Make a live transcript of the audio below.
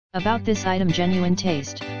About this item: genuine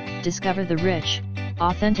taste. Discover the rich,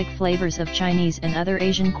 authentic flavors of Chinese and other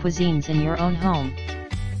Asian cuisines in your own home.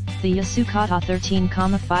 The YOSUKATA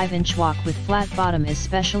 13,5-inch wok with flat bottom is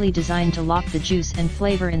specially designed to lock the juice and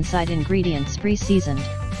flavor inside. Ingredients: pre-seasoned.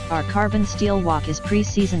 Our carbon steel wok is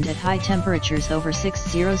pre-seasoned at high temperatures over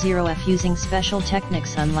 600 F using special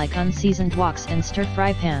techniques unlike unseasoned woks and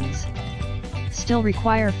stir-fry pans. Still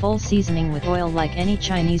require full seasoning with oil like any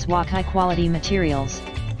Chinese wok. High quality materials.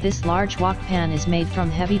 This large wok pan is made from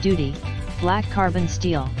heavy-duty, black carbon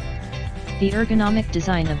steel. The ergonomic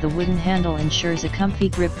design of the wooden handle ensures a comfy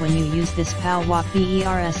grip when you use this POW wok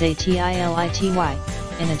versatile.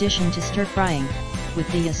 In addition to stir-frying,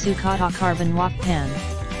 with the YOSUKATA carbon wok pan,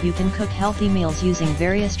 you can cook healthy meals using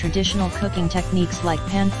various traditional cooking techniques like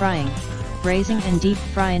pan frying, braising and deep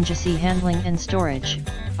frying. Handling and storage.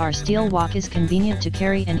 Our steel wok is convenient to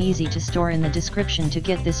carry and easy to store. In the description to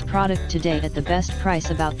get this product today at the best price.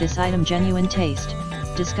 About this item: genuine taste.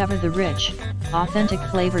 Discover the rich, authentic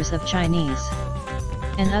flavors of Chinese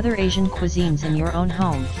and other Asian cuisines in your own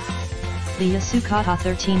home. The YOSUKATA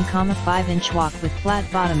 13,5-inch wok with flat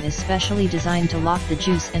bottom is specially designed to lock the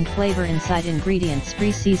juice and flavor inside. Ingredients: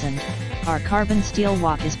 pre-seasoned. Our carbon steel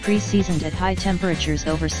wok is pre-seasoned at high temperatures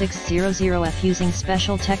over 600 F using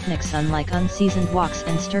special techniques unlike unseasoned woks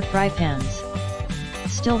and stir-fry pans.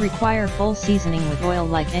 Still require full seasoning with oil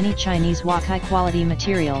like any Chinese wok. High quality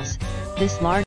materials. This large